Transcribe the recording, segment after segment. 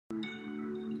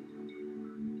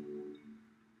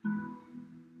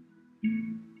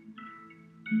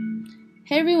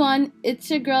Hey everyone, it's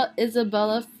your girl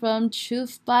Isabella from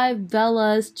Truth by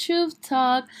Bella's Truth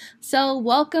Talk. So,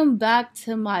 welcome back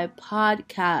to my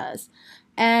podcast.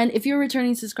 And if you're a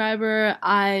returning subscriber,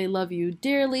 I love you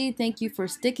dearly. Thank you for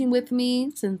sticking with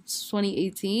me since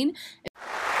 2018.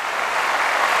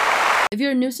 If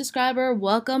you're a new subscriber,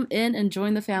 welcome in and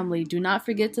join the family. Do not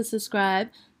forget to subscribe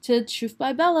to Truth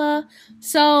by Bella.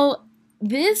 So,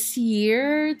 this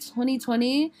year,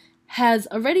 2020, has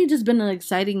already just been an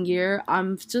exciting year.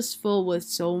 I'm just full with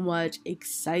so much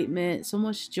excitement, so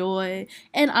much joy,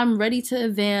 and I'm ready to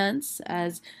advance.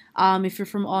 As if you're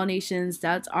from all nations,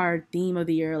 that's our theme of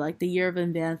the year, like the year of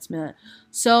advancement.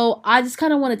 So I just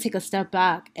kind of want to take a step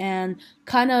back and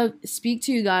kind of speak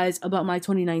to you guys about my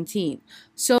 2019.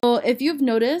 So if you've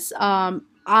noticed,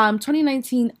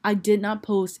 2019, I did not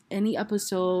post any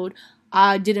episode.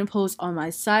 I didn't post on my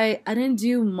site. I didn't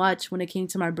do much when it came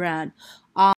to my brand.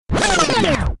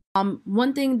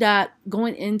 One thing that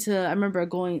going into, I remember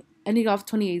ending off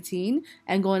 2018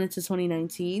 and going into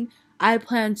 2019, I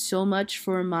planned so much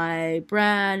for my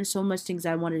brand, so much things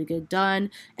I wanted to get done,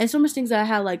 and so much things that I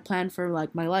had like planned for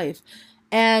like my life.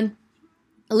 And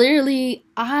literally,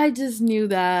 I just knew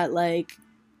that like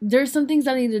there's some things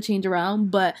that I needed to change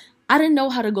around, but I didn't know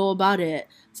how to go about it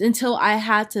until I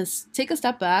had to take a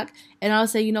step back and I'll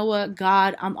say, you know what,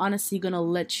 God, I'm honestly gonna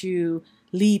let you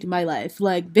lead my life.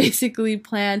 Like basically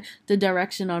plan the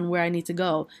direction on where I need to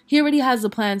go. He already has the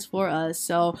plans for us,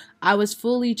 so I was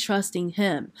fully trusting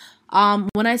him.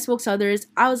 When I spoke to others,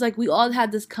 I was like, we all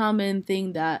had this common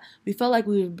thing that we felt like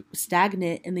we were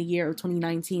stagnant in the year of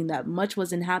 2019, that much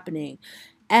wasn't happening.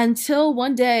 Until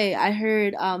one day I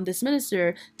heard this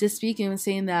minister just speaking and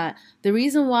saying that the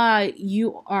reason why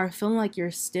you are feeling like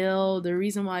you're still, the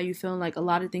reason why you feeling like a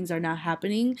lot of things are not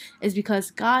happening is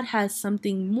because God has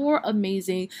something more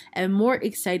amazing and more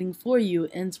exciting for you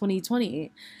in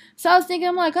 2020. So I was thinking,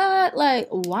 I'm like, God, like,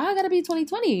 why I gotta be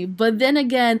 2020? But then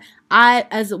again,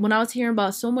 when I was hearing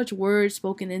about so much words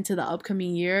spoken into the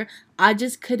upcoming year, I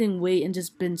just couldn't wait and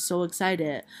just been so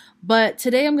excited. But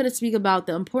today I'm going to speak about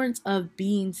the importance of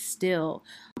being still.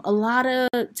 A lot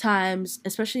of times,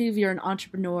 especially if you're an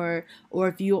entrepreneur or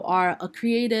if you are a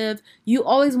creative, you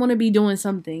always want to be doing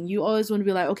something. You always want to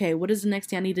be like, okay, what is the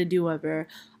next thing I need to do ever?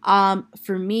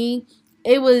 For me,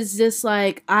 it was just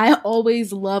like I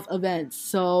always love events.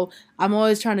 So I'm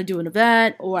always trying to do an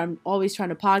event, or I'm always trying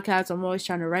to podcast, I'm always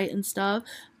trying to write and stuff.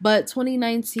 But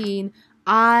 2019,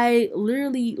 I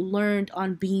literally learned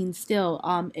on being still.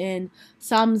 In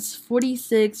Psalms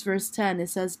 46 verse 10, it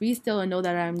says, "Be still and know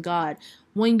that I am God."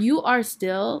 When you are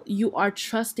still, you are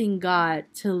trusting God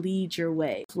to lead your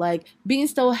way. Like being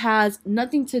still has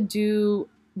nothing to do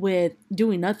with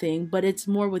doing nothing, but it's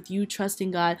more with you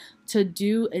trusting God to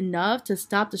do enough to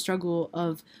stop the struggle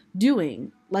of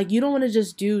doing. Like you don't want to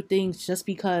just do things just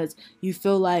because you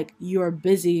feel like you're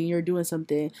busy and you're doing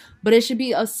something, but it should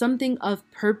be something of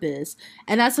purpose.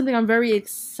 And that's something I'm very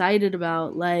excited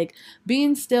about, like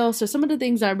being still. So some of the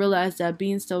things I realized that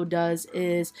being still does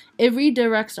is it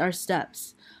redirects our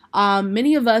steps.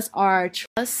 Many of us are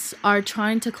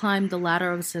trying to climb the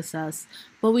ladder of success,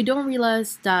 but we don't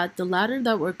realize that the ladder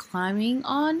that we're climbing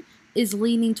on is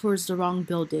leaning towards the wrong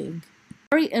building.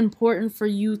 Very important for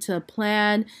you to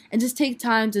plan and just take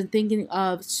time to thinking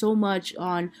of so much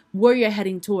on where you're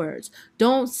heading towards.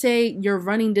 Don't say you're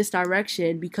running this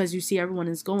direction because you see everyone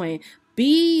is going.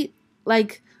 Be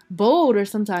like bold, or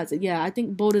sometimes, yeah, I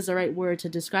think bold is the right word to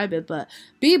describe it, but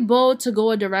be bold to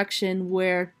go a direction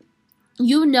where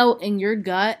you know in your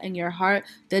gut and your heart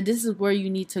that this is where you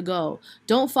need to go.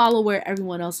 Don't follow where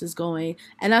everyone else is going.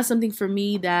 And that's something for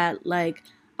me that like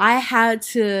I had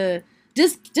to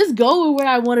just go with what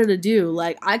I wanted to do.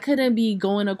 Like I couldn't be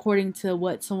going according to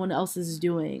what someone else is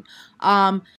doing.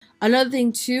 Another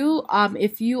thing too,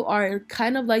 if you are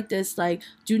kind of like this, like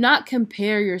do not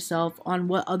compare yourself on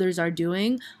what others are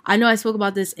doing. I know I spoke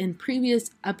about this in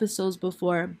previous episodes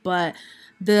before, but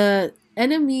the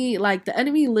enemy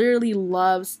literally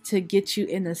loves to get you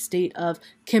in a state of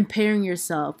comparing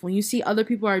yourself. When you see other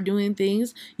people are doing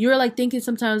things, you're like thinking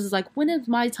sometimes it's like, when is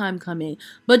my time coming?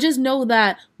 But just know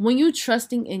that when you're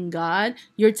trusting in God,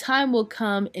 your time will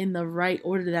come in the right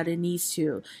order that it needs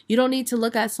to. You don't need to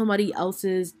look at somebody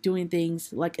else's doing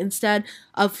things. Like instead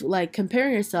of like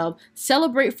comparing yourself,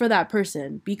 celebrate for that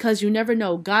person, because you never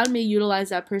know, God may utilize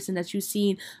that person that you've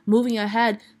seen moving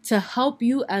ahead to help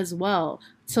you as well.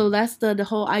 So that's the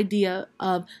whole idea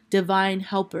of divine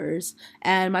helpers.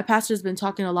 And my pastor's been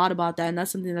talking a lot about that, and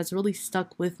that's something that's really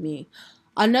stuck with me.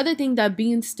 Another thing that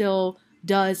being still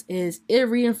does is it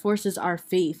reinforces our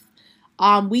faith.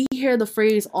 We hear the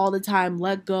phrase all the time,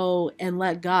 let go and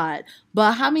let God.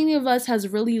 But how many of us has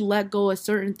really let go of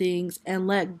certain things and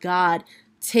let God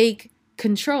take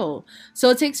control? So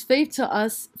it takes faith to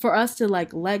us for us to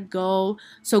like let go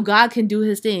so God can do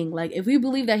his thing. Like if we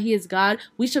believe that he is God,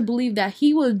 we should believe that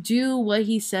he will do what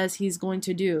he says he's going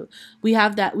to do. We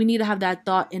need to have that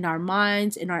thought in our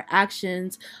minds, in our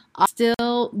actions.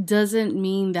 Still doesn't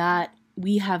mean that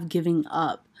we have given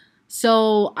up.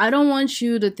 So I don't want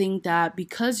you to think that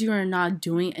because you are not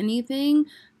doing anything,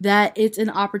 that it's an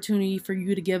opportunity for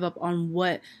you to give up on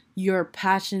what your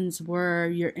passions were,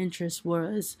 your interest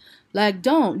was. Like,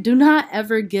 do not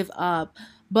ever give up.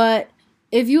 But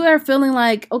if you are feeling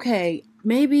like, okay,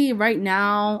 maybe right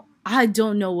now I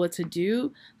don't know what to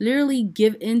do, literally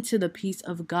give into the peace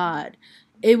of God.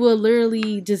 It will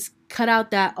literally just cut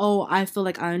out that, oh, I feel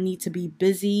like I need to be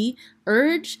busy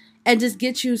urge and just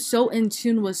get you so in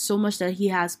tune with so much that he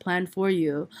has planned for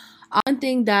you. One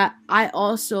thing that I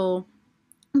also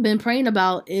been praying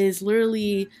about is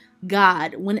literally,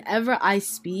 God, whenever I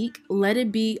speak, let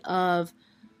it be of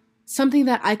something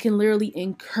that I can literally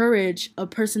encourage a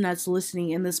person that's listening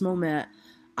in this moment.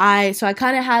 I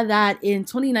kind of had that in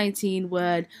 2019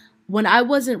 when I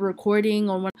wasn't recording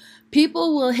or when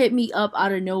people will hit me up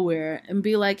out of nowhere and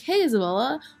be like, "Hey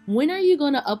Isabella, when are you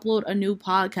going to upload a new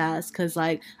podcast?" Cuz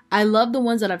like I love the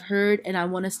ones that I've heard and I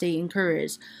want to stay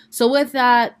encouraged. So with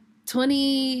that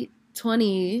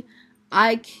 2020,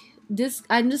 I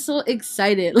I'm just so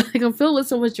excited. Like I'm filled with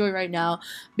so much joy right now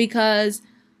because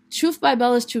Truth by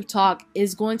Bella's Truth Talk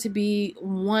is going to be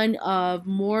one of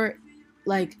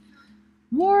like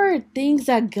more things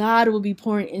that God will be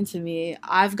pouring into me.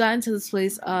 I've gotten to this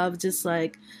place of just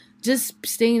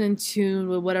staying in tune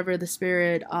with whatever the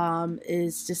spirit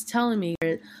is just telling me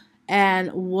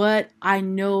and what I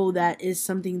know that is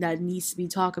something that needs to be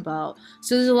talked about.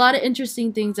 So there's a lot of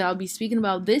interesting things that I'll be speaking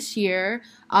about this year.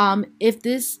 If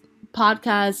this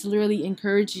podcast literally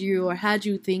encouraged you or had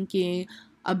you thinking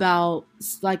about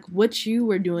like what you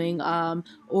were doing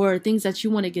or things that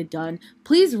you want to get done,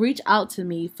 please reach out to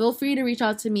me. Feel free to reach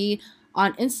out to me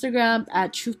on Instagram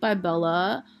at Truth by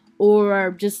Bella, or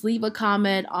just leave a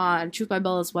comment on Truth by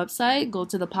Bella's website. Go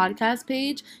to the podcast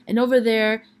page, and over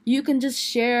there you can just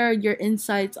share your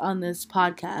insights on this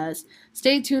podcast.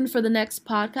 Stay tuned for the next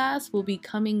podcast. Will be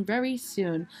coming very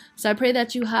soon. So I pray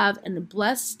that you have a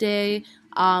blessed day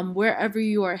wherever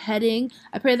you are heading.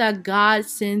 I pray that God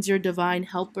sends your divine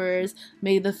helpers.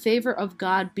 May the favor of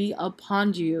God be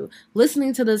upon you.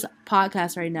 Listening to this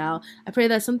podcast right now, I pray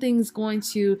that something's going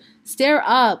to stir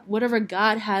up whatever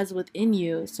God has within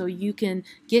you so you can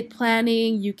get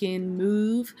planning, you can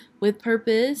move with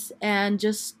purpose, and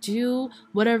just do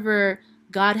whatever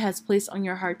God has placed on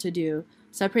your heart to do.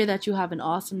 So I pray that you have an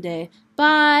awesome day.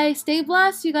 Bye. Stay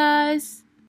blessed, you guys.